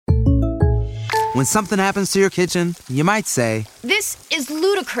When something happens to your kitchen, you might say, "This is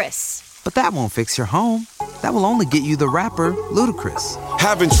ludicrous." But that won't fix your home. That will only get you the rapper, Ludacris.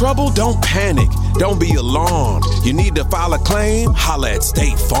 Having trouble? Don't panic. Don't be alarmed. You need to file a claim? Holla at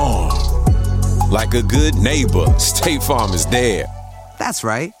State Farm. Like a good neighbor, State Farm is there. That's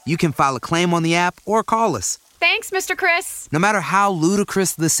right. You can file a claim on the app or call us. Thanks, Mr. Chris. No matter how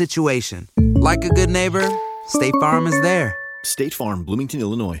ludicrous the situation, like a good neighbor, State Farm is there. State Farm, Bloomington,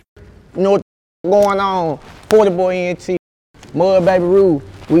 Illinois. You know what's going on? 40 Boy NT, Mud Baby Roo.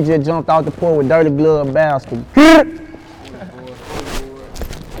 We just jumped out the porch with dirty glove basket.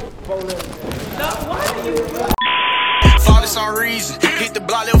 Flawless on reason. Hit the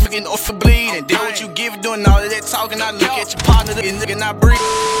block, little fucking off the bleeding. Then what you give doing all of that talking. I look at your partner and I breathe.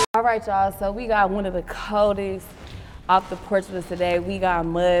 All right, y'all. So we got one of the coldest off the porch with us today. We got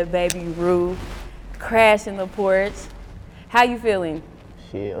Mud Baby Roo crashing the porch. How you feeling?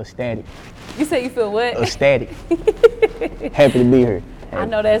 Shit, ecstatic. You say you feel what? Ecstatic. Happy to be here. I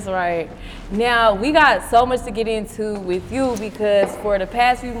know that's right. Now, we got so much to get into with you because for the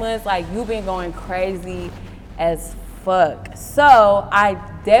past few months, like, you've been going crazy as fuck. So I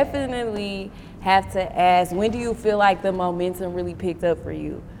definitely have to ask, when do you feel like the momentum really picked up for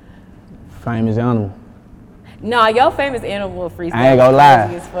you? Famous Animal. No, your Famous Animal freestyle. I ain't gonna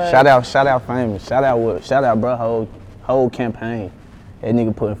lie. Shout out Famous. Shout out, bro, whole campaign. That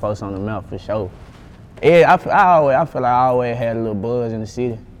nigga putting folks on the map for sure. Yeah, I feel like I always had a little buzz in the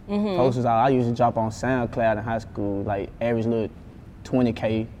city. Mm-hmm. Folks was I used to drop on SoundCloud in high school, like average little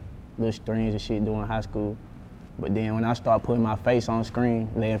 20K, little streams and shit during high school. But then when I started putting my face on screen,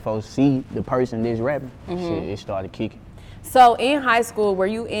 letting folks see the person that's rapping, shit, it started kicking. So in high school, were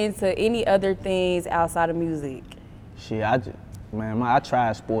you into any other things outside of music? Shit, I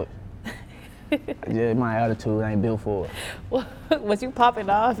tried sports. My attitude ain't built for it. Was you popping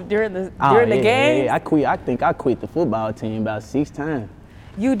off during the game? Yeah, I think I quit the football team about 6 times.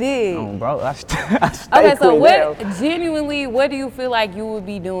 You did? Bro, I stayed okay, so genuinely, what do you feel like you would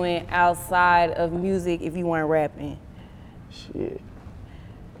be doing outside of music if you weren't rapping? Shit.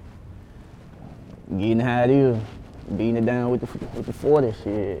 Getting how it is. Beating it down with the 40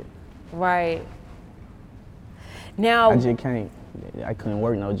 shit. Right. Now, I couldn't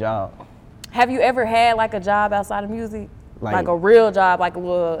work no job. Have you ever had like a job outside of music? Like a real job, like a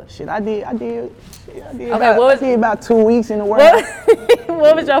little... Shit, I did. Okay, I did about 2 weeks in the warehouse.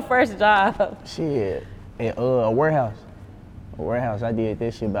 What was your first job? Shit, at a warehouse. A warehouse, I did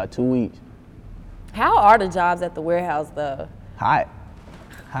that shit about 2 weeks. How are the jobs at the warehouse though? Hot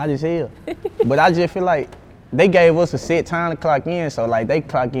as hell. But I just feel like they gave us a set time to clock in, so like they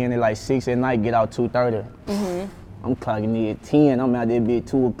clock in at like 6 at night, get out 2:30. Mm-hmm. I'm clocking in at 10, I'm out there at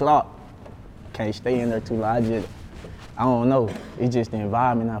 2 o'clock. Can't stay in there too long. I don't know. It's just the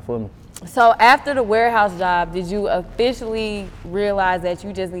environment not for me. So after the warehouse job, did you officially realize that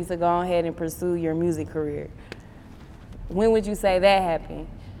you just need to go ahead and pursue your music career? When would you say that happened?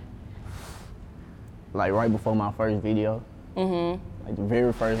 Like right before my first video. Mm-hmm. Like the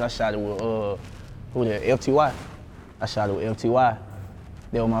very first, I shot it with FTY. I shot it with FTY.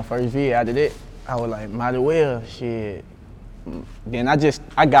 That was my first video. After that, I was like, might as well, shit. Then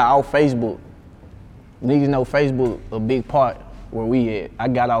I got off Facebook. Niggas know Facebook a big part where we at. I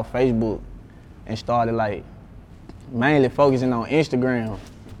got off Facebook and started like mainly focusing on Instagram,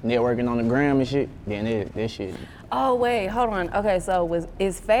 networking on the gram and shit. Then that shit. Oh wait, hold on. Okay, so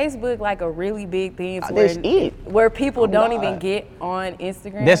is Facebook like a really big thing where people don't even get on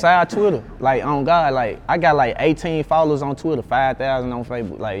Instagram? That's our Twitter. Like on God, like I got like 18 followers on Twitter, 5,000 on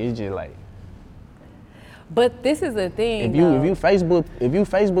Facebook. Like it's just like. But this is the thing. If you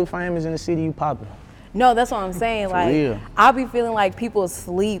Facebook famous in the city, you popular. No, that's what I'm saying. Like, I be feeling like people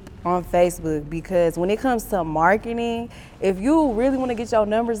sleep on Facebook because when it comes to marketing, if you really want to get your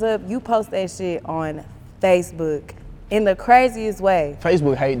numbers up, you post that shit on Facebook in the craziest way.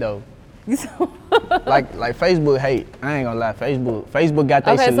 Facebook hate though. like Facebook hate. I ain't gonna lie. Facebook got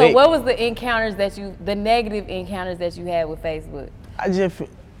they select. Okay, so what was the negative encounters that you had with Facebook?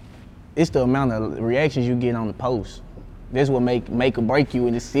 It's the amount of reactions you get on the post. That's what make or break you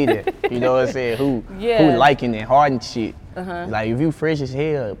in the city. You know what I'm saying? Who liking it, hard and shit. Uh-huh. Like if you fresh as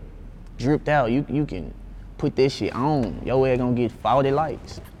hell, dripped out, you can put that shit on. Your ass gonna get 40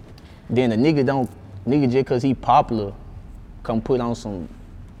 likes. Then the nigga just cause he popular, come put on some.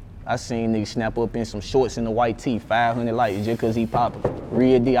 I seen niggas snap up in some shorts and a white tee, 500 likes just cause he popular.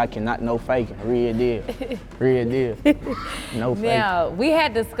 Real deal, I cannot no faking. Real deal. No faking. Now, we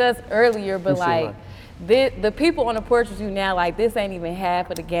had discussed earlier, but like, the people on the porch with you now, like this ain't even half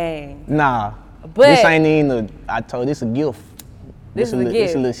of the game. Nah, but this ain't even this a gift. This is a gift.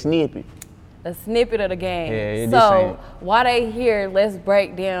 It's a little snippet. A snippet of the game. Yeah, so while they here, let's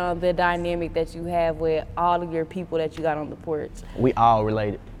break down the dynamic that you have with all of your people that you got on the porch. We all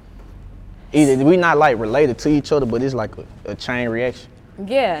related. Either we not like related to each other, but it's like a chain reaction.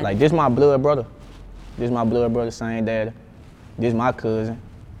 Yeah. Like this my blood brother. This my blood brother, same daddy. This my cousin.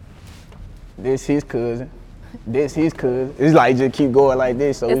 This his cousin. This his cousin. It's like just keep going like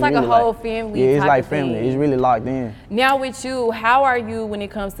this. So it's like really a whole family. Yeah, it's type like of family. thing. It's really locked in. Now with you, how are you when it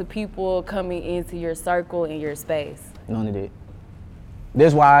comes to people coming into your circle and your space? None of that.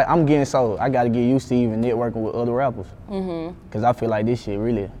 That's why I'm getting I gotta get used to even networking with other rappers. Cause I feel like this shit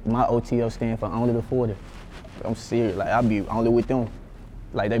really, my OTO stand for only the 40. I'm serious, like I be only with them.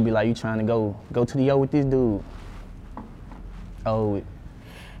 Like they be like, you trying to go to the yo with this dude. Oh.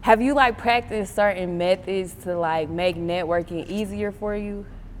 Have you like practiced certain methods to like make networking easier for you?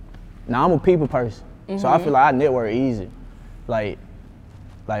 Now I'm a people person, so I feel like I network easy. Like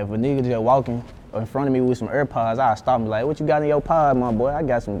if a nigga just walking in front of me with some AirPods, I stop and be like, what you got in your pod, my boy? I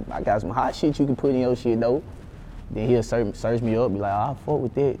got some hot shit you can put in your shit though. Then he'll search me up, be like, I'll fuck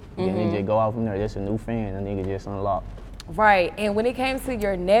with that. Then they just go off from there. That's a new fan, a nigga just unlocked. Right, and when it came to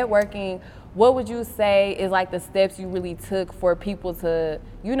your networking, what would you say is like the steps you really took for people to,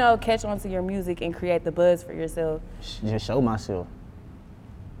 you know, catch on to your music and create the buzz for yourself? Just show myself.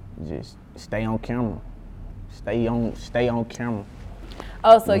 Just stay on camera. Stay on camera.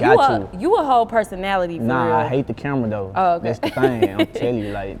 Oh, so you a whole personality for real. I hate the camera though. Oh, okay. That's the thing. I'm telling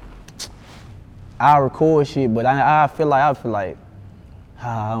you, like, I record shit, but I feel like,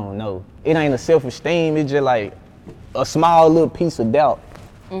 I don't know. It ain't a self-esteem. It's just like a small little piece of doubt.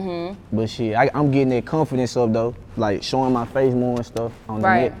 But shit, I'm getting that confidence up though, like showing my face more and stuff on the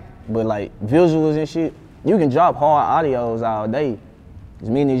net. But like visuals and shit, you can drop hard audios all day, as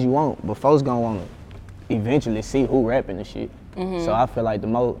many as you want, but folks gonna wanna eventually see who rapping and shit. So I feel like the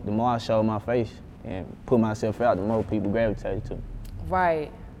more I show my face and put myself out, the more people gravitate to me.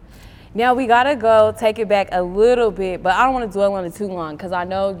 Right. Now we gotta go take it back a little bit, but I don't wanna dwell on it too long because I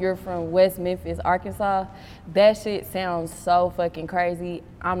know you're from West Memphis, Arkansas. That shit sounds so fucking crazy.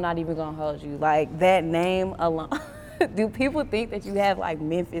 I'm not even gonna hold you. Like that name alone. Do people think that you have like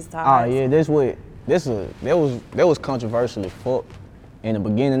Memphis ties? Oh yeah, that was controversial as fuck. In the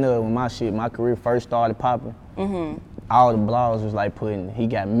beginning of when my career first started popping, all the blogs was like he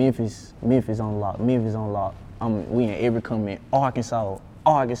got Memphis on lock. We in every comment, Arkansas.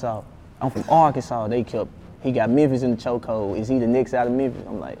 I'm from Arkansas. He got Memphis in the chokehold. Is he the next out of Memphis?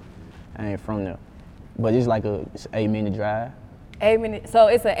 I'm like, I ain't from there. But it's like it's an 8-minute drive. So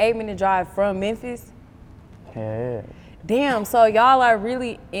it's an 8-minute drive from Memphis? Yeah. Damn, so y'all are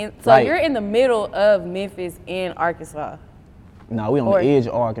really you're in the middle of Memphis and Arkansas. No, we on the edge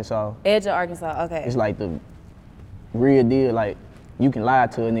of Arkansas. Edge of Arkansas, okay. It's like the real deal, like you can lie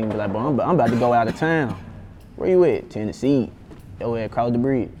to a nigga and be like, bro, I'm about to go out of town. Where you at? Tennessee. Yo, across the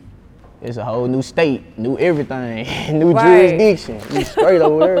bridge. It's a whole new state, new everything, new jurisdiction. You straight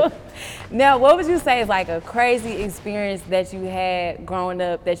over there. Now, what would you say is like a crazy experience that you had growing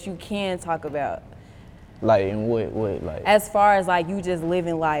up that you can talk about? Like in what like? As far as like you just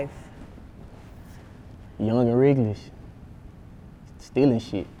living life. Young and reckless. Stealing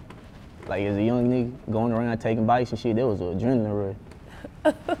shit. Like as a young nigga going around taking bikes and shit, that was an adrenaline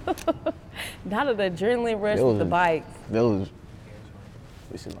rush. Not an adrenaline rush with the bikes. That was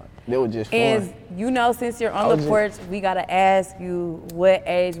just fun. And you know, since you're on the porch, we gotta ask you, what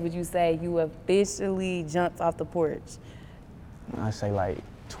age would you say you officially jumped off the porch? I say I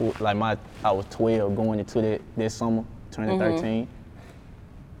was 12 going into that summer, turning 13.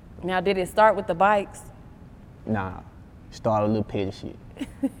 Now, did it start with the bikes? Nah, started a little petty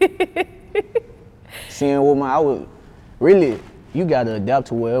shit. Seeing what I was really, you gotta adapt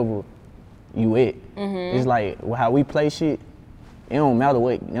to wherever you at. It's like how we play shit. It don't matter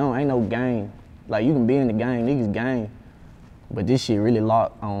what, ain't no game. Like you can be in the game, niggas game, but this shit really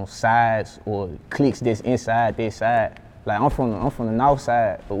locked on sides or cliques that's inside that side. Like I'm from the north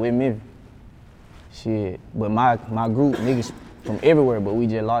side, but with Memphis. Shit, but my group niggas from everywhere, but we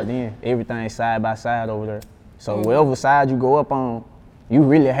just locked in. Everything side by side over there. So whatever side you go up on, you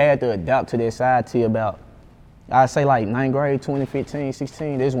really had to adapt to that side till about, I'd say like 9th grade, 2015,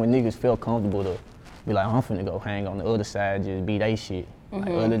 16. That's when niggas felt comfortable to be like, I'm finna go hang on the other side, just be they shit. Like,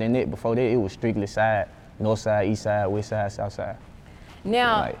 other than that, before that, it was strictly side, north side, east side, west side, south side.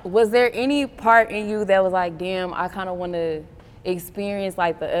 Now, was there any part in you that was like, damn, I kind of want to experience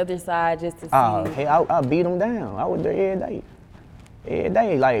like the other side just to see? Hey, I beat them down. I was there every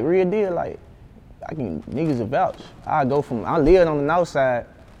day, like real deal, like niggas a vouch. I lived on the north side,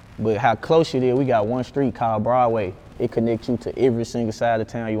 but how close it is, we got one street called Broadway. it connects you to every single side of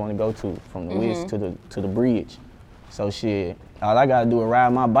town you want to go to, from the west to the bridge. So shit, all I gotta do is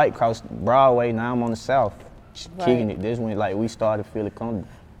ride my bike across Broadway. Now I'm on the south, kicking it. This when like we started feeling comfortable.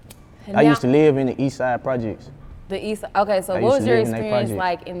 I used to live in the East Side projects. The East. Okay, so what was your experience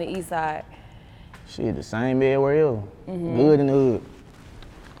like in the East Side? Shit, the same everywhere else. Good in the hood.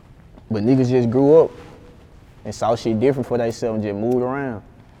 But niggas just grew up and saw shit different for themselves and just moved around.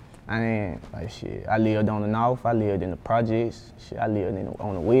 And like shit, I lived on the north, I lived in the projects, shit, I lived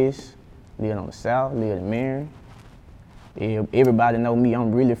on the west, lived on the south, lived in Marion. Everybody know me,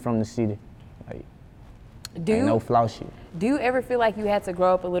 I'm really from the city. Like, ain't no flaw shit. Do you ever feel like you had to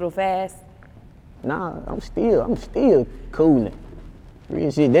grow up a little fast? Nah, I'm still cooling. Real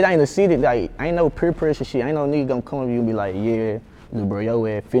shit, that ain't a city, like, ain't no peer pressure shit. Ain't no nigga gonna come to you and be like, yeah, little bro, your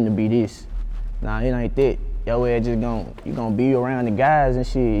ass finna be this. Nah, it ain't that. Your ass just you gonna be around the guys and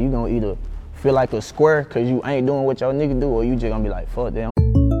shit. You gonna either feel like a square cause you ain't doing what your nigga do, or you just gonna be like, fuck them.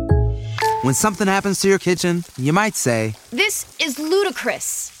 When something happens to your kitchen, you might say, This is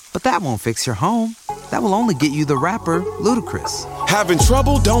ludicrous. but that won't fix your home. That will only get you the rapper, Ludacris. Having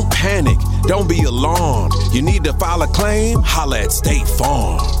trouble? Don't panic. Don't be alarmed. You need to file a claim? Holla at State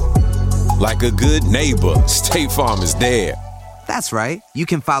Farm. Like a good neighbor, State Farm is there. That's right. You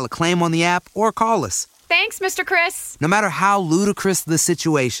can file a claim on the app or call us. Thanks, Mr. Chris. No matter how ludicrous the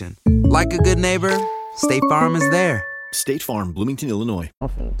situation, like a good neighbor, State Farm is there. State Farm, Bloomington, Illinois. I'm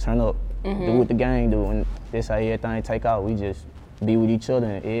finna turn up, do what the gang do, and that's how everything take off. We just be with each other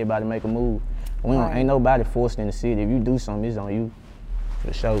and everybody make a move. Ain't nobody forced in the city. If you do something, it's on you,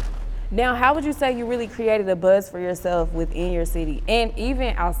 for sure. Now, how would you say you really created a buzz for yourself within your city, and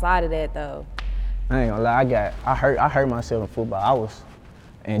even outside of that, though? I ain't gonna lie, I hurt myself in football.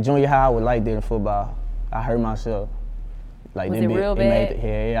 In junior high, I was like that in football. I hurt myself. Like, was it real bad?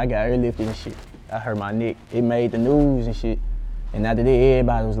 I got airlifted and shit. I hurt my neck. It made the news and shit. And after that,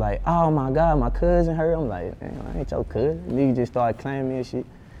 everybody was like, oh my God, my cousin hurt. I'm like, man, I ain't your cousin. Niggas just started claiming me and shit.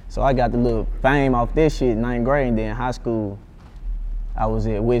 So I got the little fame off that shit in 9th grade, and then in high school, I was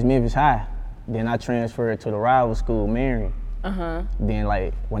at West Memphis High. Then I transferred to the rival school, Marion. Then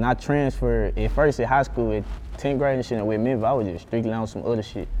like, when I transferred, at first at high school, at 10th grade and shit at West Memphis, I was just strictly on some other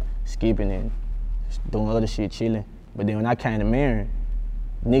shit, skipping and doing other shit, chilling. But then when I came to Marion,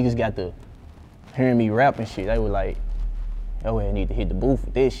 niggas got to hearing me rap and shit. They were like, yo, I need to hit the booth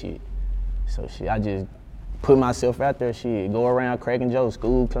with this shit. So shit, I just put myself out there, shit, go around cracking jokes,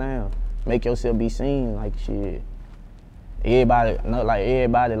 school clown, make yourself be seen, like shit. Everybody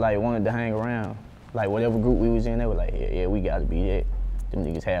wanted to hang around. Like whatever group we was in, they were like, yeah, we gotta be that. Them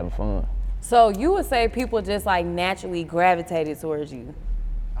niggas having fun. So you would say people just like naturally gravitated towards you?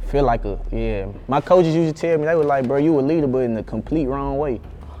 I feel like my coaches used to tell me, they were like, bro, you a leader, but in the complete wrong way.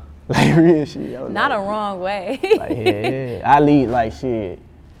 Like real shit. Not a wrong way. Like, yeah. I lead like shit.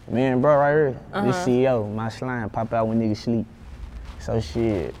 Man, bro, right here, this CEO, my slime, pop out when niggas sleep. So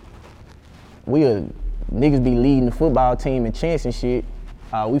shit, niggas be leading the football team and chance and shit.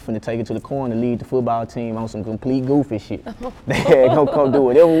 We finna take it to the corner, lead the football team on some complete goofy shit. They gonna come do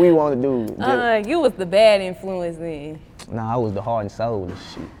whatever we wanna do. You was the bad influence then. Nah, I was the heart and soul of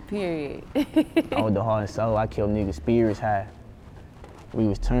shit. Period. I was the heart and soul. I kept niggas' spirits high. We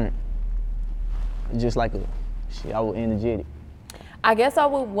was turned. Just like I was energetic. I guess I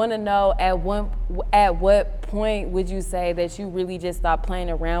would want to know at what point would you say that you really just stopped playing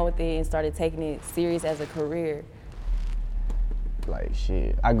around with it and started taking it serious as a career? Like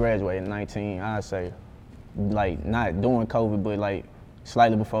shit, I graduated in 19, I'd say, like not during COVID, but like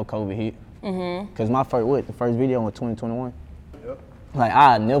slightly before COVID hit. Cause the first video was 2021. Yep. Like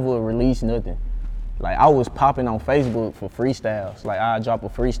I never released nothing. Like I was popping on Facebook for freestyles. Like I drop a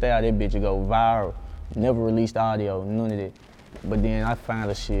freestyle, that bitch would go viral. Never released audio, none of that. But then I found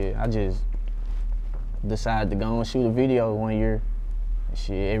a shit. I just decided to go and shoot a video one year.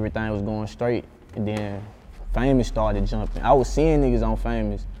 Shit, everything was going straight. And then Famous started jumping. I was seeing niggas on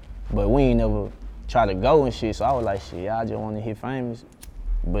Famous, but we ain't never try to go and shit. So I was like, shit, I just want to hit Famous.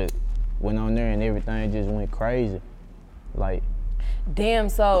 But went on there and everything just went crazy. Like, damn,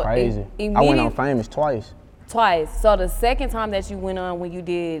 so crazy. I went on Famous twice. So the second time that you went on when you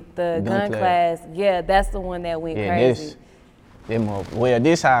did the gun class, yeah, that's the one that went crazy.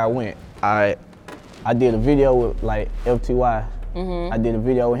 This how I went. I did a video with like FTY. I did a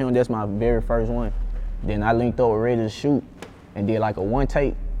video with him. That's my very first one. Then I linked up with Ready to Shoot and did like a one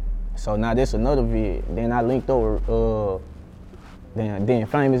take. So now this another vid. Then I linked up with then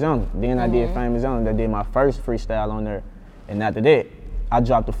Famous on it. Then I did Famous on it. I did my first freestyle on there. And after that, I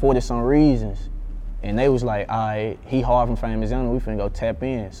dropped the 40 Some Reasons. And they was like, all right, he hard from Famous on it. We finna go tap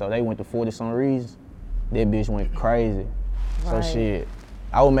in. So they went to 40 Some Reasons. that bitch went crazy. Right. So shit,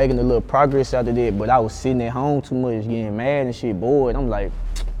 I was making a little progress after that, but I was sitting at home too much, getting mad and shit, bored. I'm like,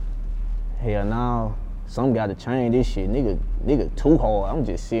 hell no, something gotta change this shit. Nigga too hard. I'm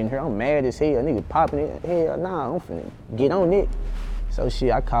just sitting here, I'm mad as hell. Nigga popping it, hell nah, I'm finna get on it. So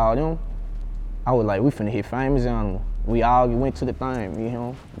shit, I called him. I was like, we finna hit Famous Animal. We all went to the thing, you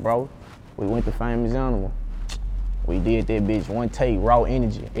know, bro. We went to Famous Animal. We did that bitch, one take, raw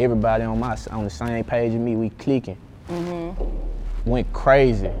energy. Everybody on the same page with me, we clicking. Went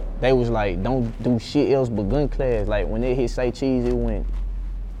crazy. They was like, don't do shit else but gun class. Like when they hit Say Cheese, it went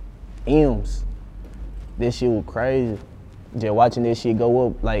M's. That shit was crazy. Just watching that shit go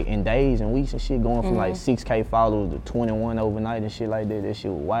up like in days and weeks and shit, going from like 6K followers to 21 overnight and shit like that. That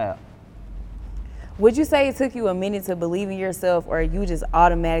shit was wild. Would you say it took you a minute to believe in yourself, or you just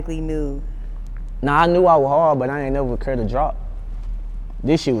automatically knew? Nah, I knew I was hard, but I ain't never cared to drop.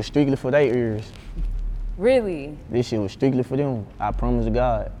 This shit was strictly for their ears. Really? This shit was strictly for them. I promise to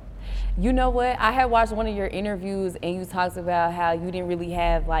God. You know what? I had watched one of your interviews and you talked about how you didn't really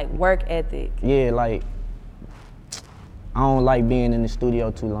have like work ethic. Yeah, like, I don't like being in the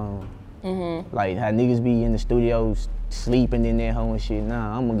studio too long. Like how niggas be in the studio sleeping in their home and shit.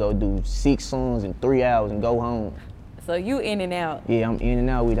 Nah, I'm gonna go do 6 songs in 3 hours and go home. So you in and out? Yeah, I'm in and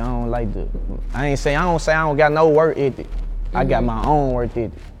out with it. I don't like the, I don't say I don't got no work ethic. I got my own work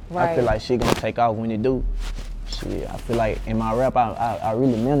ethic. Right. I feel like shit gonna take off when it do. Shit, I feel like in my rap, I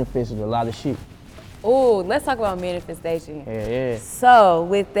really manifested a lot of shit. Ooh, let's talk about manifestation. Yeah. So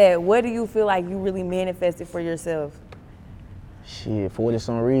with that, what do you feel like you really manifested for yourself? Shit, for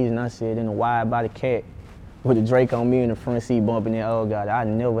some reason, I said in a wide body cat with a Drake on me in the front seat bumping that, oh God, I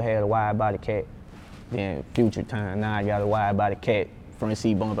never had a wide body cat. Then future time, now I got a wide body cat, front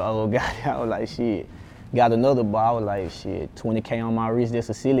seat bumping, oh God, I was like, shit. Got another ball, I was like, shit, 20K on my wrist, that's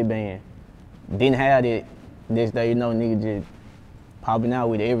a silly band. Didn't have it. Next day, you know, nigga just popping out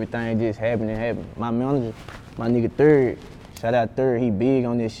with everything just happening. My manager, my nigga Third, shout out Third, he big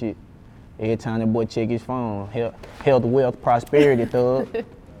on this shit. Every time that boy check his phone, health, wealth, prosperity, thug.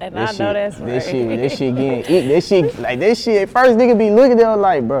 And I know that's right. That shit getting, that shit, at first nigga be looking at him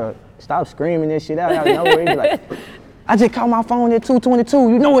like, bro, stop screaming that shit out of nowhere. He be like, I just called my phone at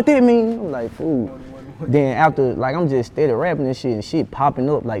 222, you know what that mean? I'm like, fool. Then after, like, I'm just steady rapping this shit and shit popping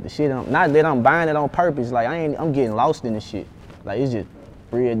up, like the shit, not that I'm buying it on purpose, like I'm getting lost in this shit. Like it's just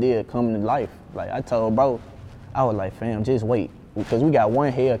real deal coming to life. Like I told bro, I was like, fam, just wait. Because we got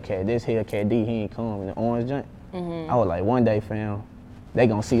one Hellcat, this Hellcat D, he ain't come in the orange joint. I was like, one day, fam, they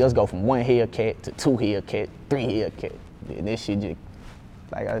gonna see us go from one Hellcat to 2 Hellcat, 3 Hellcat. And this shit just,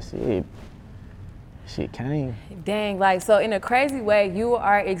 like I said, shit came. Dang, like, so in a crazy way, you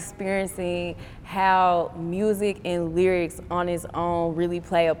are experiencing how music and lyrics on its own really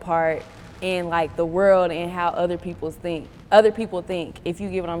play a part in like the world and how other people think, if you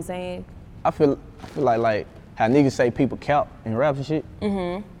get what I'm saying. I feel like how niggas say people cap in raps and shit.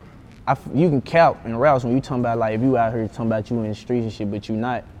 You can cap in raps when you talking about like if you out here talking about you in the streets and shit, but you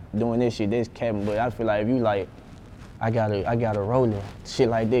not doing this shit, that's capping. But I feel like if you like, I got a rolling, shit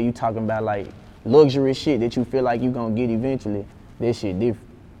like that, you talking about like luxury shit that you feel like you gonna get eventually, that shit different.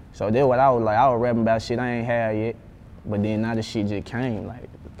 So that's what I was like, I was rapping about shit I ain't had yet, but then now the shit just came. Like,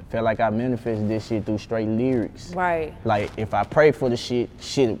 I felt like I manifested this shit through straight lyrics. Right. Like, if I pray for the shit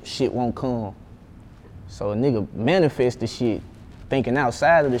won't come. So a nigga manifest the shit, thinking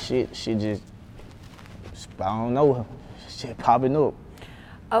outside of the shit just, I don't know, shit popping up.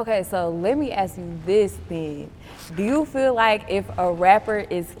 Okay, so let me ask you this then. Do you feel like if a rapper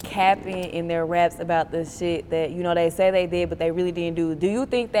is capping in their raps about the shit that, you know, they say they did, but they really didn't do you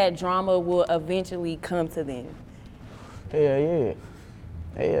think that drama will eventually come to them? Hell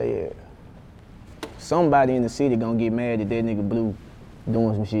yeah. Somebody in the city gonna get mad that nigga Blue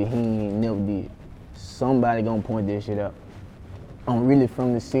doing some shit he ain't never did. Somebody gonna point that shit out. I'm really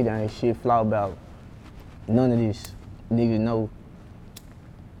from the city, I ain't shit flaw about none of this. Niggas know.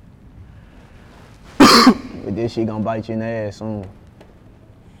 But this shit gonna bite you in the ass soon.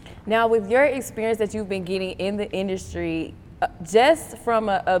 Now, with your experience that you've been getting in the industry, just from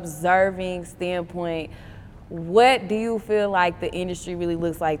an observing standpoint, what do you feel like the industry really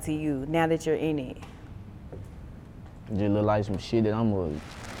looks like to you now that you're in it? Just look like some shit that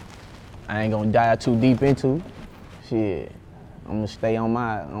I ain't gonna dive too deep into. Shit, I'm gonna stay on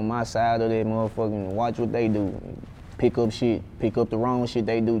my side of that motherfucker and watch what they do. Pick up the wrong shit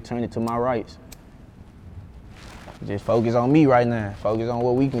they do, turn it to my rights. Just focus on me right now. Focus on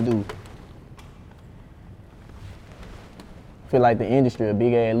what we can do. Feel like the industry a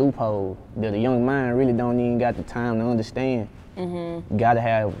big ass loophole that a young mind really don't even got the time to understand. Gotta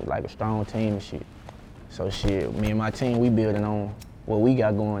have like a strong team and shit. So shit, me and my team, we building on what we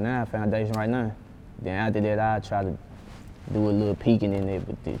got going now, foundation right now. Then after that, I try to do a little peeking in it,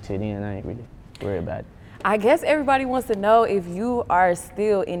 but till then, I ain't really worried about it. I guess everybody wants to know if you are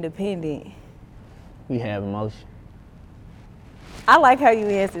still independent. We have emotion. I like how you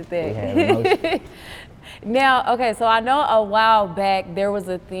answered that. We have emotion. Now, okay, so I know a while back there was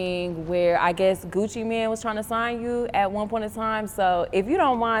a thing where I guess Gucci Mane was trying to sign you at one point in time. So if you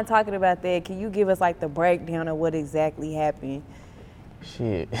don't mind talking about that, can you give us like the breakdown of what exactly happened?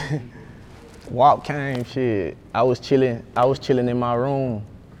 Shit. WAP came, shit. I was chilling in my room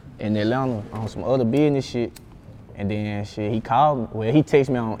in Atlanta on some other business shit. And then shit, he called me. Well, he texted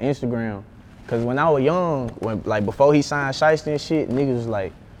me on Instagram. Cause when I was young, before he signed Shiesty and shit, niggas was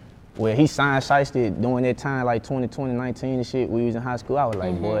like, well, he signed Shiesty during that time, like 2020, 19 and shit, we was in high school. I was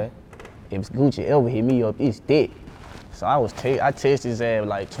like, boy, if Gucci ever hit me up, it's thick. So I texted his ass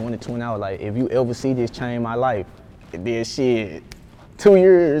like 2020, I was like, if you ever see this change my life, and then shit, 2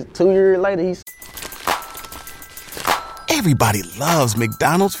 years later, he's. Everybody loves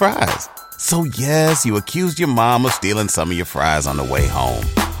McDonald's fries. So yes, you accused your mom of stealing some of your fries on the way home.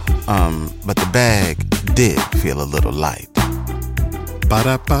 But the bag did feel a little light.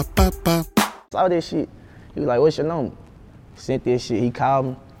 Ba-da-ba-ba-ba. Saw that shit. He was like, what's your number? Sent that shit. He called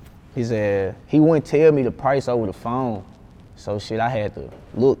me. He said, he wouldn't tell me the price over the phone. So shit, I had to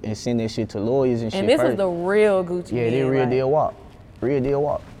look and send that shit to lawyers and shit. And this first. is the real Gucci Yeah, Mane, this real right? deal WAP. Real deal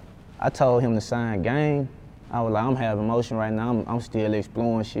WAP. I told him to sign game. I was like, I'm having emotion right now. I'm still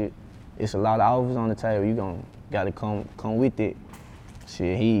exploring shit. It's a lot of offers on the table. You gotta come with it.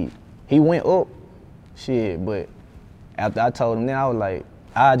 Shit, he went up. Shit, but after I told him that, I was like,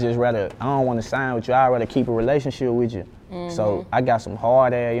 I don't want to sign with you. I'd rather keep a relationship with you. So I got some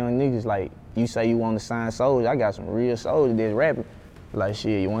hard ass young niggas like, you say you want to sign soldiers. I got some real soldiers that's rapping. Like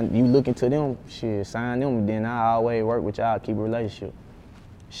shit, you look into them, shit, sign them, then I always work with y'all, keep a relationship.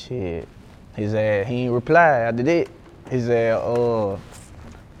 Shit, his ass, he ain't reply after that. His ass,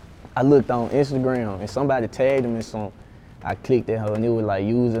 I looked on Instagram and somebody tagged him in something. I clicked that hoe and it was like,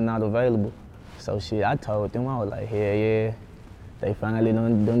 user not available. So shit, I told them, I was like, hell yeah. They finally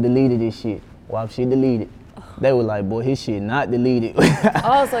done deleted this shit. WAP shit deleted. They were like, boy, his shit not deleted.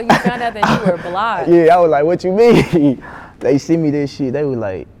 Oh, so you found out that you were blocked. Yeah, I was like, what you mean? They sent me this shit. They was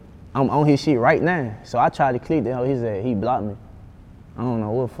like, I'm on his shit right now. So I tried to click that hoe, his ass, he blocked me. I don't know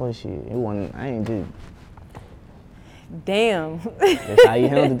what fuck shit. It wasn't, I ain't just. Damn. That's how he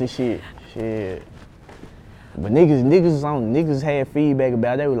handled the shit. Shit. But niggas had feedback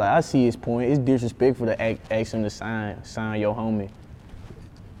about it. They were like, I see his point. It's disrespectful to ask him to sign your homie.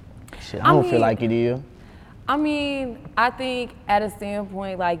 Shit, I don't feel like it is. I mean, I think at a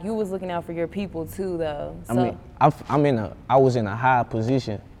standpoint, like you was looking out for your people too, though. So. I mean, I was in a high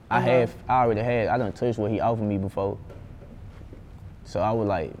position. I done touched what he offered me before. So I was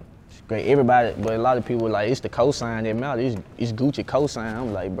like, great, everybody, but a lot of people were like, it's the cosign that matters. It's Gucci cosign.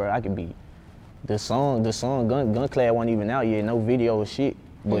 I'm like, bro, I could be. The song, Gun Clad wasn't even out yet, no video or shit.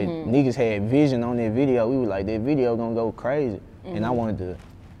 But niggas had vision on that video. We were like, that video gonna go crazy. And I wanted to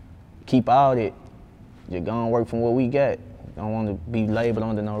keep all that, just go and work from what we got. Don't want to be labeled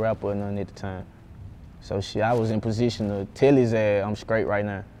under no rapper or nothing at the time. So shit, I was in position to tell his ass I'm straight right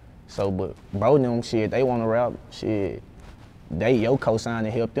now. So, but bro, them shit, they want to rap, shit. Your cosign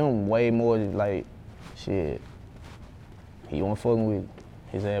to help them way more than like, shit. He wasn't fucking with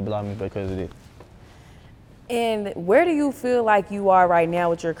his ass blocked me because of it. And where do you feel like you are right now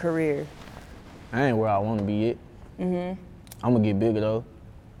with your career? I ain't where I want to be yet. I'm gonna get bigger though.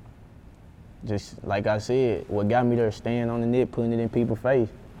 Just like I said, what got me there, staying on the net, putting it in people's face,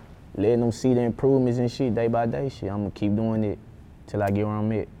 letting them see the improvements and shit day by day. Shit, I'm gonna keep doing it till I get where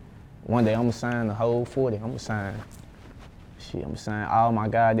I'm at. One day I'm gonna sign the whole 40. I'm gonna sign all my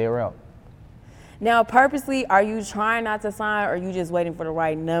guys that rap. Now, purposely, are you trying not to sign, or are you just waiting for the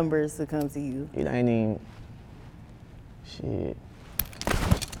right numbers to come to you? It ain't even, shit,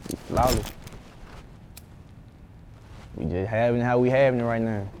 flawless. We just having how we having it right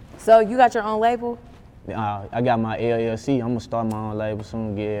now. So you got your own label? I got my LLC. I'm gonna start my own label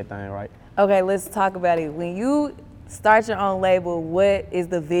soon, get everything right. Okay, let's talk about it. When you start your own label, what is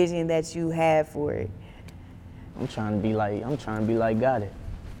the vision that you have for it? I'm trying to be like Gotti.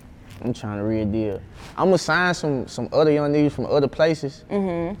 I'm trying to real deal. I'm gonna sign some other young niggas from other places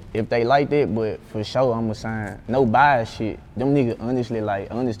if they like that, but for sure I'm gonna sign no bias shit. Them niggas honestly, like,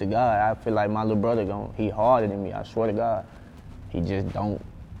 honest to God, I feel like my little brother he harder than me, I swear to God. He just don't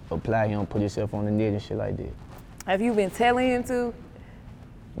apply, he don't put himself on the net and shit like that. Have you been telling him to?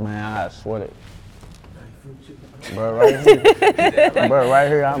 Man, I swear to Bro, right here. Bro, right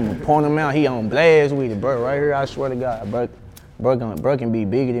here, I'm point him out. He on blast with it, bro. Right here, I swear to God, bro can be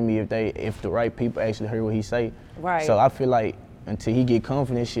bigger than me if the right people actually hear what he say. Right. So I feel like until he get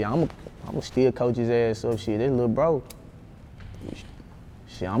confident, shit, I'ma still coach his ass up. Shit, this little bro.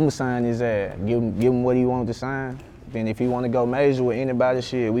 Shit, I'ma sign his ass. Give him what he want to sign. Then if he want to go major with anybody,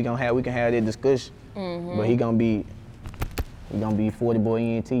 shit, we can have that discussion. But he gonna be 40 boy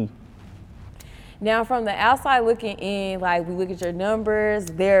ENT. Now, from the outside looking in, like we look at your numbers,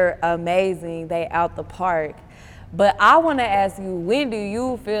 they're amazing. They out the park. But I want to ask you, when do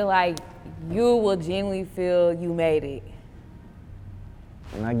you feel like you will genuinely feel you made it?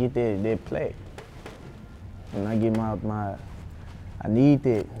 When I get that plaque, when I get I need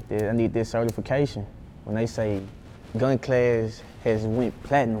that certification. When they say gun class has went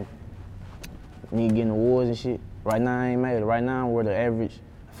platinum, me getting awards and shit. Right now I ain't made it. Right now we're the average.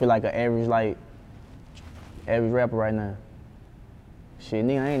 I feel like an average rapper right now. Shit,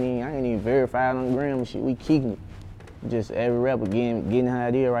 nigga, I ain't even verified on the gram and shit. We keeping it. Just every rapper getting how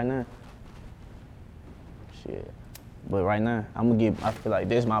it is right now. Shit. But right now, I feel like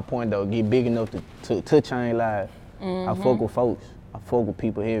that's my point though, get big enough to change lives. I fuck with folks. I fuck with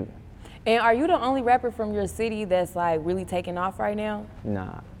people heavy. And are you the only rapper from your city that's like really taking off right now?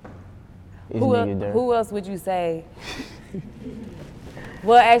 Nah. Who else would you say?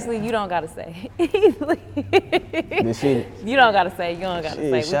 Well, actually, you don't gotta say. The city. You don't gotta say. You don't gotta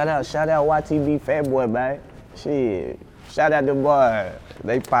say. Shout out YTB Fat Boy, man. Shit. Shout out the boy.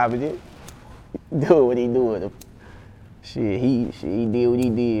 They popping it. Do what he do. Shit, he did what he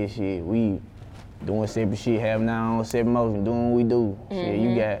did. Shit, we doing separate shit, having our own separate motion, doing what we do. Shit,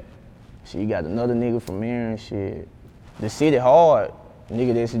 you got another nigga from here and shit. The city hard.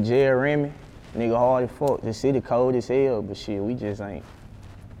 Nigga that's in jail, Remy. Nigga hard as fuck. The city cold as hell, but shit, we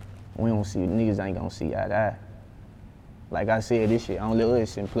don't see, niggas ain't gonna see eye to eye. Like I said, this shit only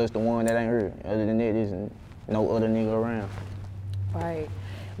us and plus the one that ain't here. Other than that, there's no other nigga around. Right.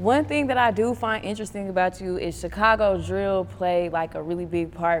 One thing that I do find interesting about you is Chicago drill played like a really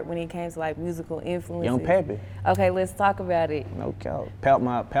big part when it came to like musical influences. Young Pappy. Okay, let's talk about it. No cap. Pap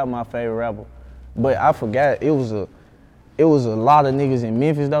my favorite rapper. But I forgot, it was a lot of niggas in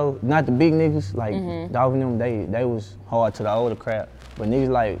Memphis though, not the big niggas, like Dolphin them, they was hard to the older crowd. But niggas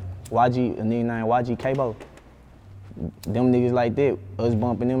like YG, a nigga named YG Cabo, them niggas like that, us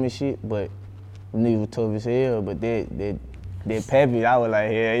bumping them and shit, but them niggas was tough as hell, but that Pappy, I was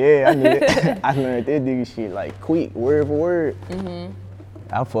like, hell yeah, I knew that. I learned that nigga shit like quick, word for word.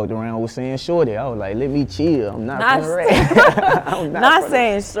 I fucked around with saying shorty. I was like, let me chill. I'm not finna rap. I'm not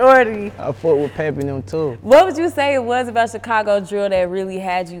saying shorty. I fucked with Pappy and them too. What would you say it was about Chicago drill that really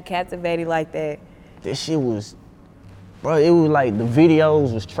had you captivated like that? That shit was, bro, it was like the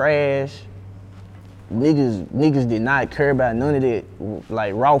videos was trash. Niggas did not care about none of that,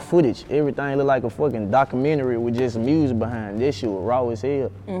 like raw footage. Everything looked like a fucking documentary with just music behind it. That shit was raw as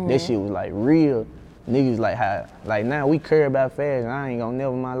hell. That shit was like real. Niggas like now we care about fashion. I ain't gonna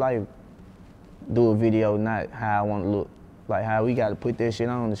never in my life do a video not how I wanna look. Like how we gotta put that shit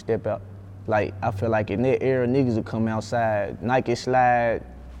on to step out. Like I feel like in that era niggas would come outside, Nike slide,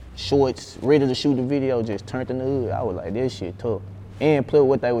 shorts, ready to shoot the video, just turned in the hood. I was like, that shit tough. And plus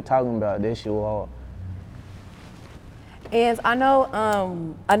what they were talking about, that shit was hard. And I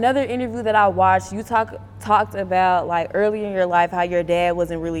know another interview that I watched, you talked about like early in your life how your dad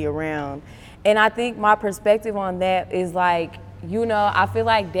wasn't really around. And I think my perspective on that is like, you know, I feel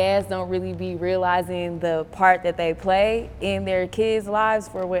like dads don't really be realizing the part that they play in their kids' lives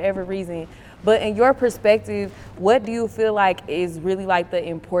for whatever reason. But in your perspective, what do you feel like is really like the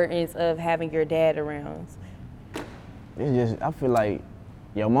importance of having your dad around? It's just, I feel like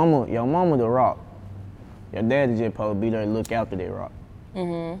your mama the rock. Your dad is just supposed to be there to look after that rock.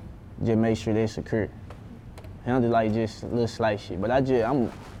 Just make sure they're secure. Handle like just little slight shit. But I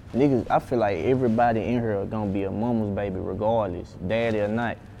feel like everybody in here gonna be a mama's baby regardless, daddy or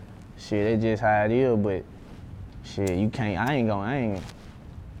not. Shit, that's just how it is, but shit, shit,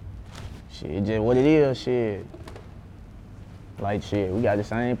 it's just what it is, shit. Like shit, we got the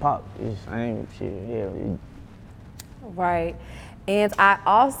same pop, it's the same shit, yeah. Right. And I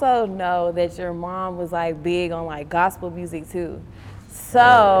also know that your mom was like big on like gospel music too.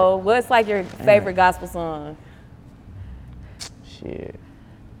 So what's like your favorite gospel song? Shit.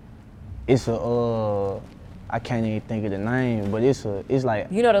 It's I can't even think of the name, but it's like.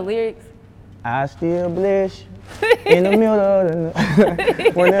 You know the lyrics? I still bless you in the middle of the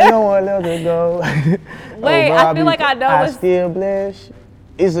night when there's no one left to go. Wait, bro, I feel like I know. I still bless you.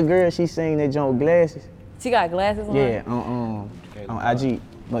 It's a girl, she sing that jump with glasses. She got glasses on? Yeah, on IG.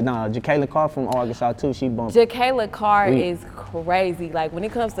 But nah, Jacayla Carr from Arkansas too, she bumped. Jacayla Carr is crazy. Like when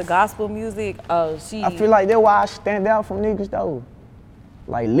it comes to gospel music, I feel like that's why I stand out from niggas though.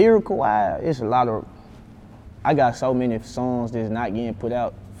 Like lyrical wise, it's a lot of, I got so many songs that's not getting put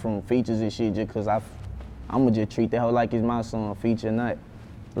out from features and shit just cause I'ma just treat that hoe like it's my song, feature or not.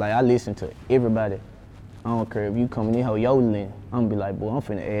 Like I listen to everybody. I don't care if you come in here yodeling, I'm gonna be like, boy, I'm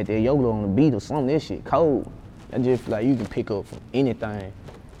finna add that yodel on the beat or something, that shit cold. I just feel like you can pick up from anything.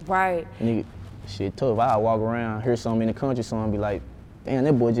 Right. Nigga, shit tough. I walk around, hear something in the country song, be like, damn,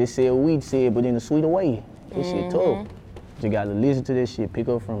 that boy just said what we said, but in a sweeter way. That shit tough. You gotta listen to this shit, pick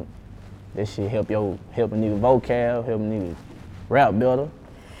up from it. That shit help a nigga vocab, help a nigga rap better.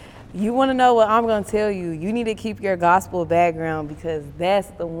 You wanna know what I'm gonna tell you? You need to keep your gospel background because that's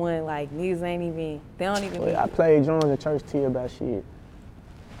the one, like, niggas they don't even. Well, I played drums in church too about shit.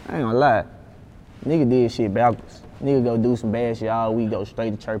 I ain't gonna lie. Nigga did shit backwards. Nigga go do some bad shit all week, go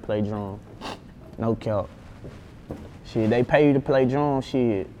straight to church, play drums. No cap. Shit, they pay you to play drums,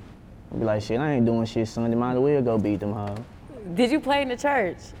 shit. Be like, shit, I ain't doing shit Sunday, might as well go beat them hoes. Did you play in the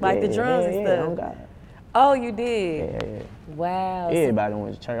church? Like the drums and stuff? Oh God. Oh, you did? Yeah. Wow. Everybody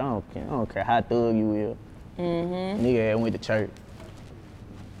went to church. I don't care how thug you is. Nigga went to church.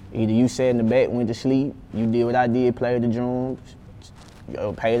 Either you sat in the back, went to sleep, you did what I did, played the drums,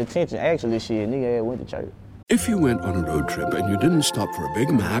 paid attention. Actually, shit, nigga went to church. If you went on a road trip and you didn't stop for a Big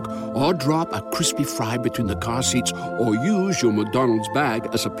Mac or drop a crispy fry between the car seats or use your McDonald's bag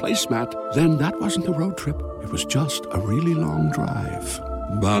as a placemat, then that wasn't a road trip. It was just a really long drive.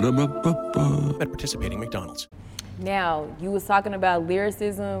 Ba-da-ba-ba-ba. At participating McDonald's. Now, you was talking about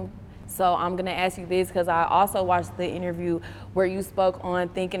lyricism, so I'm gonna ask you this because I also watched the interview where you spoke on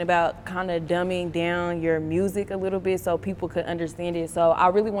thinking about kind of dumbing down your music a little bit so people could understand it. So I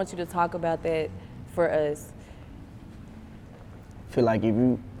really want you to talk about that for us. Feel like if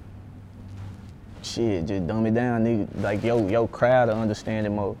you, just dumb it down, nigga, like your crowd will understand it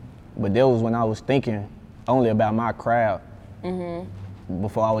more. But that was when I was thinking only about my crowd.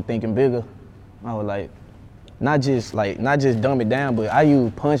 Before I was thinking bigger, I was like, not just dumb it down, but I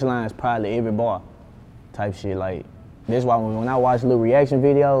use punchlines probably every bar type shit. Like, that's why when I watch little reaction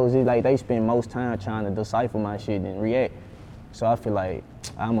videos, it's like they spend most time trying to decipher my shit than react. So I feel like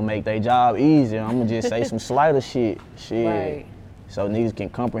I'm gonna make their job easier. I'm gonna just say some slighter shit. Right. So niggas can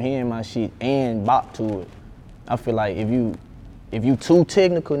comprehend my shit and bop to it. I feel like if you too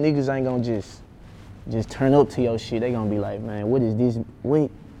technical, niggas ain't gonna just turn up to your shit. They gonna be like, man, what is this? Wait.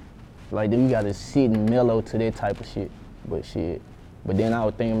 Like, then you gotta sit and mellow to that type of shit. But then I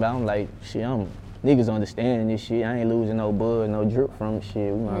was thinking about, I'm like, shit, niggas understanding this shit. I ain't losing no bud, no drip from it,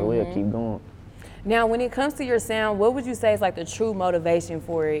 shit. We might as well keep going. Now, when it comes to your sound, what would you say is like the true motivation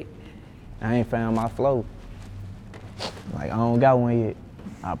for it? I ain't found my flow. Like, I don't got one yet.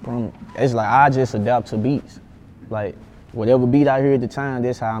 I promise. It's like I just adapt to beats. Like, whatever beat I hear at the time,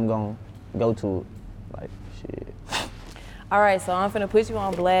 that's how I'm gonna go to it. Like, shit. All right, so I'm finna put you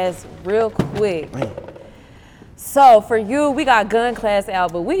on blast real quick. Man. So for you, we got Gun Class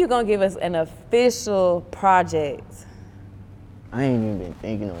out, but when you gonna give us an official project? I ain't even been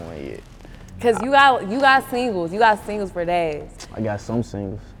thinking of one yet. Cause you got singles. You got singles for days. I got some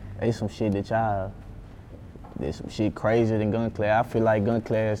singles. There's some shit that y'all. There's some shit crazier than Gun Class. I feel like Gun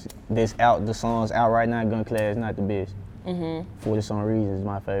Class, the songs out right now, Gun Class not the best. 40 Some Reasons is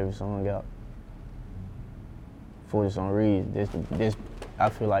my favorite song out. 40 Some Reasons, I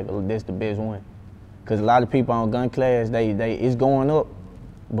feel like that's the best one. Cause a lot of people on Gun Class, it's going up.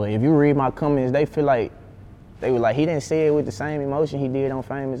 But if you read my comments, they feel like, they were like, he didn't say it with the same emotion he did on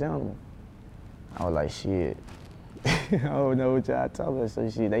Famous Animal. I was like, shit. I don't know what y'all talking about, so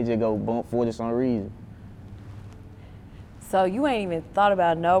shit, they just go bump 40 Some Reasons. So you ain't even thought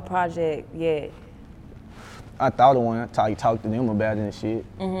about no project yet? I thought of one. I talked to them about it and shit.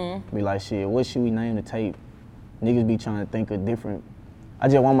 Be like, shit, what should we name the tape? Niggas be trying to think of different. I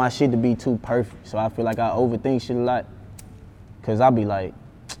just want my shit to be too perfect, so I feel like I overthink shit a lot. Cause I be like,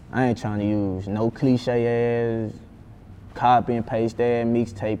 I ain't trying to use no cliche ass, copy and paste ass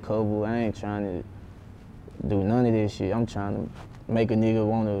mixtape cover. I ain't trying to do none of this shit. I'm trying to make a nigga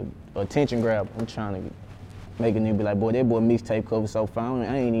want a attention grab. I'm trying to make a nigga be like, boy, that boy mixtape cover so fine.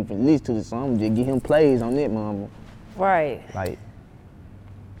 I ain't even listen to the song. Just get him plays on that, mama. Right. Like,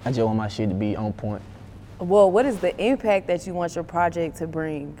 I just want my shit to be on point. Well, what is the impact that you want your project to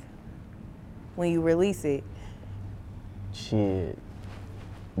bring when you release it? Shit,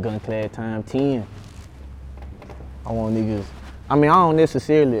 Gun Class time 10. I want niggas, I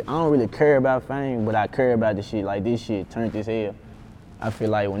don't really care about fame, but I care about the shit. Like, this shit turned as hell. I feel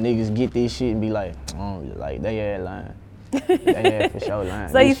like when niggas get this shit and be like, I don't really like they ass line. They had for sure lying.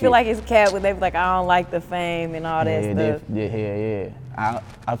 So you feel like it's cap when they be like, I don't like the fame and all that stuff.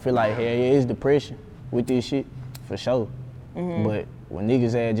 I feel like hell yeah, it's depression with this shit for sure. But when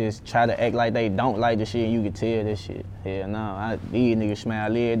niggas just try to act like they don't like the shit, you can tell this shit. Hell no, these niggas smile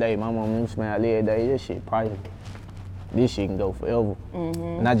every day. My mom smile every day. This shit priceless. This shit can go forever.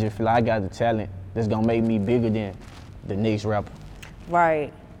 And I just feel like I got the talent that's gonna make me bigger than the next rapper.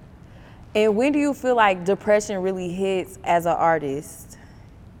 Right. And when do you feel like depression really hits as an artist?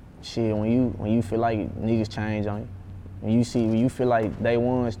 Shit, when you feel like niggas change on you, when you feel like they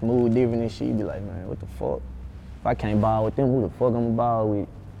once move different and shit, you be like, man, what the fuck? If I can't ball with them, who the fuck I'm gonna ball with?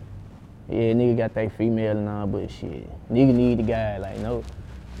 Yeah, nigga got that female and all, but shit, nigga need the guy, like no.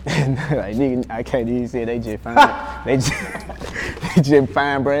 Like nigga, I can't even say they just fine. they just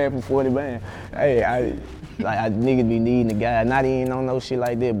fine Brad for 40 band. Hey, niggas be needing the guy. Not even on no shit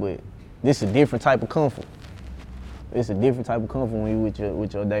like that, but this a different type of comfort. It's a different type of comfort when you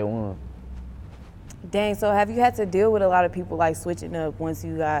with your day one. Dang, so have you had to deal with a lot of people like switching up once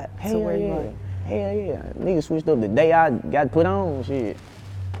you got to where you are? Hell yeah. Niggas switched up the day I got put on, shit.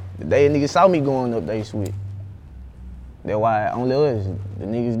 The day niggas saw me going up, they switched. That's why only us, the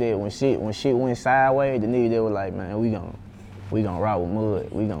niggas that when shit went sideways, the niggas that was like, man, we gon' rock with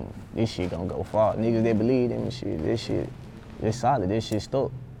mud. This shit gon' go far. Niggas that believe in shit, this shit, it's solid, this shit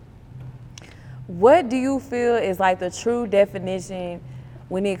stuck. What do you feel is like the true definition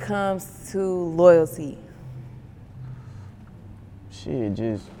when it comes to loyalty? Shit,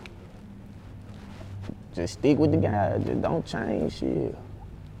 just stick with the guy. Just don't change shit.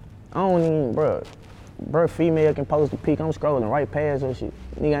 I don't even, bro, female can post a pic, I'm scrolling right past her shit.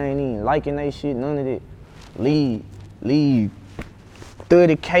 Nigga ain't even liking that shit, none of that. Leave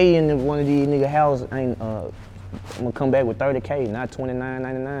 30K in one of these nigga houses. I'm gonna come back with 30K, not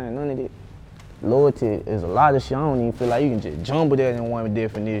 $29.99, none of that. Loyalty is a lot of shit. I don't even feel like you can just jumble that in one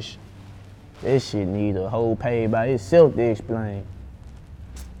definition. That shit need a whole page by itself to explain.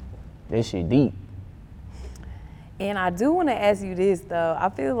 That shit deep. And I do want to ask you this though. I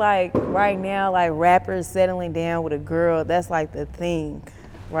feel like right now, like rappers settling down with a girl, that's like the thing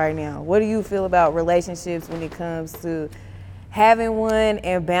right now. What do you feel about relationships when it comes to having one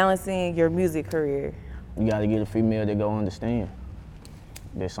and balancing your music career? You gotta get a female that go understand.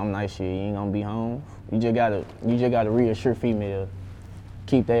 There's some nice shit, you ain't gonna be home. You just gotta reassure female.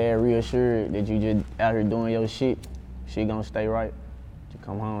 Keep that ass reassured that you just out here doing your shit. She gonna stay right. You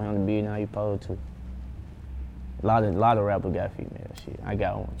come home, handle business how you supposed to. A lot of rappers got female shit. I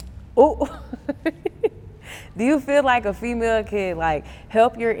got one. Oh. Do you feel like a female can like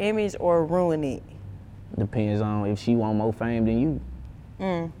help your image or ruin it? Depends on if she want more fame than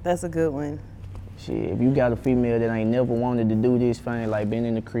you. That's a good one. Shit, if you got a female that ain't never wanted to do this thing, like been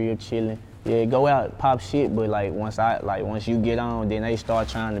in the crib chilling, yeah, go out, pop shit, but like once you get on, then they start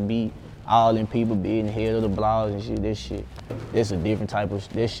trying to be all in people being the head of the blogs and shit. This a different type of,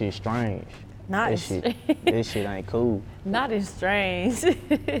 this shit strange. This shit ain't cool. Not as strange.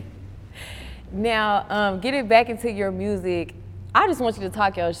 Now, getting back into your music, I just want you to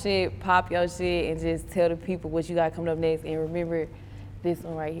talk your shit, pop your shit, and just tell the people what you got coming up next. And remember this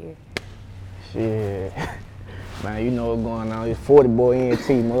one right here. Shit. Man, you know what's going on. It's 40 Boy NT,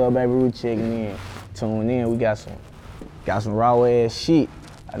 Mud Baby Root checking in. Tune in, we got some raw ass shit.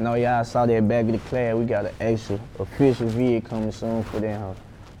 I know y'all saw that back of the class. We got an extra official video coming soon for them.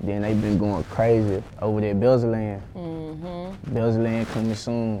 Then they been going crazy over there, Belzerland. Belzerland coming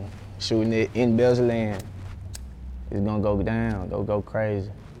soon. Shooting it in Belzerland. It's gonna go down, go crazy.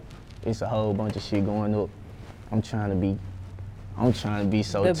 It's a whole bunch of shit going up. I'm trying to be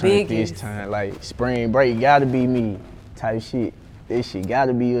so turned this time. Like spring break gotta be me type shit. This shit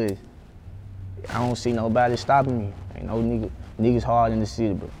gotta be us. I don't see nobody stopping me. Ain't no niggas hard in the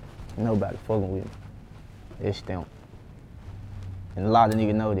city, but nobody fucking with me. It's them. And a lot of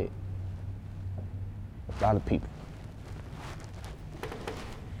niggas know that. A lot of people.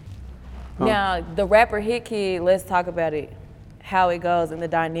 Now, the rapper Hit Kid, let's talk about it. How it goes and the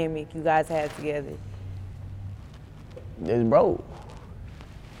dynamic you guys have together. It's bro.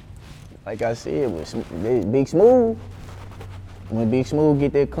 Like I said, with Big Smooth, when Big Smooth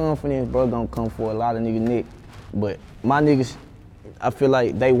get that confidence, bro gonna come for a lot of niggas neck. But my niggas, I feel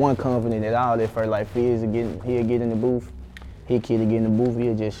like they weren't confident at all at first. Like Fizz he'll get in the booth. Hit Kid will get in the booth,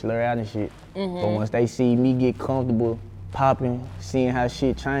 he'll just slur out and shit. But once they see me get comfortable, popping, seeing how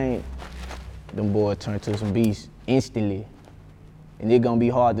shit change, them boys turn to some beasts instantly. And it gonna be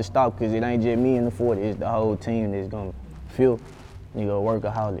hard to stop because it ain't just me in the 40, it's the whole team that's gonna feel nigga a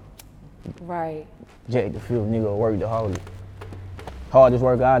workaholic. Right. Jack the Field, nigga a workaholic. Hardest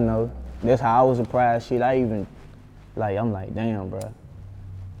work I know. That's how I was surprised shit. I even Like, I'm like, damn, bro.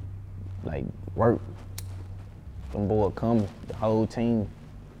 Like, work. Them boys coming, the whole team.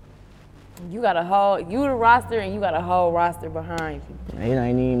 You got you the roster and you got a whole roster behind you. It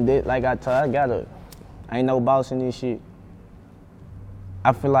ain't even that, like I told you, I ain't no boss in this shit.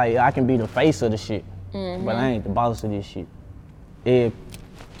 I feel like I can be the face of the shit, but I ain't the boss of this shit. If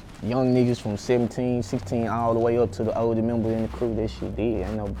young niggas from 17, 16, all the way up to the older member in the crew, that shit did.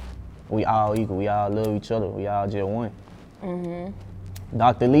 Ain't no, we all equal, we all love each other, we all just one.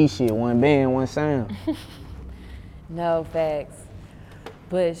 Dr. Lee shit, one band, one sound. No facts.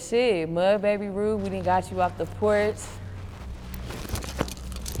 But shit, Mud Baby Rude, we done got you off the porch.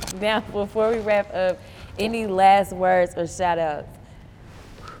 Now, before we wrap up, any last words or shout outs?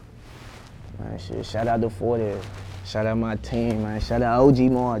 Man, shit, shout out to 40, shout out my team, man, shout out OG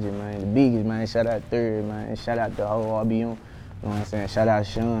Margin, man, the biggest, man, shout out Third, man, shout out the whole RBM, you know what I'm saying, shout out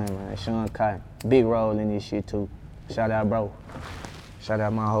Sean, man, Sean Cotton, big role in this shit too, shout out bro, shout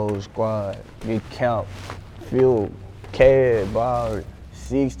out my whole squad, Big Cap, Phil, Cad, Ball,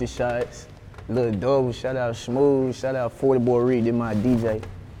 60 shots, Lil Double, shout out Smooth, shout out 40 Boy Reed, they my DJ,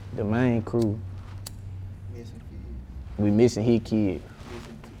 the main crew. We missing his kid.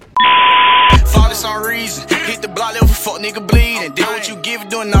 Flawless on reason. Hit the block, let fuck nigga bleed. And deal what you give,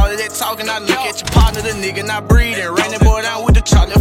 doing all of that talking. I look at your partner, the nigga not breathing. Ran that boy down with the chocolate.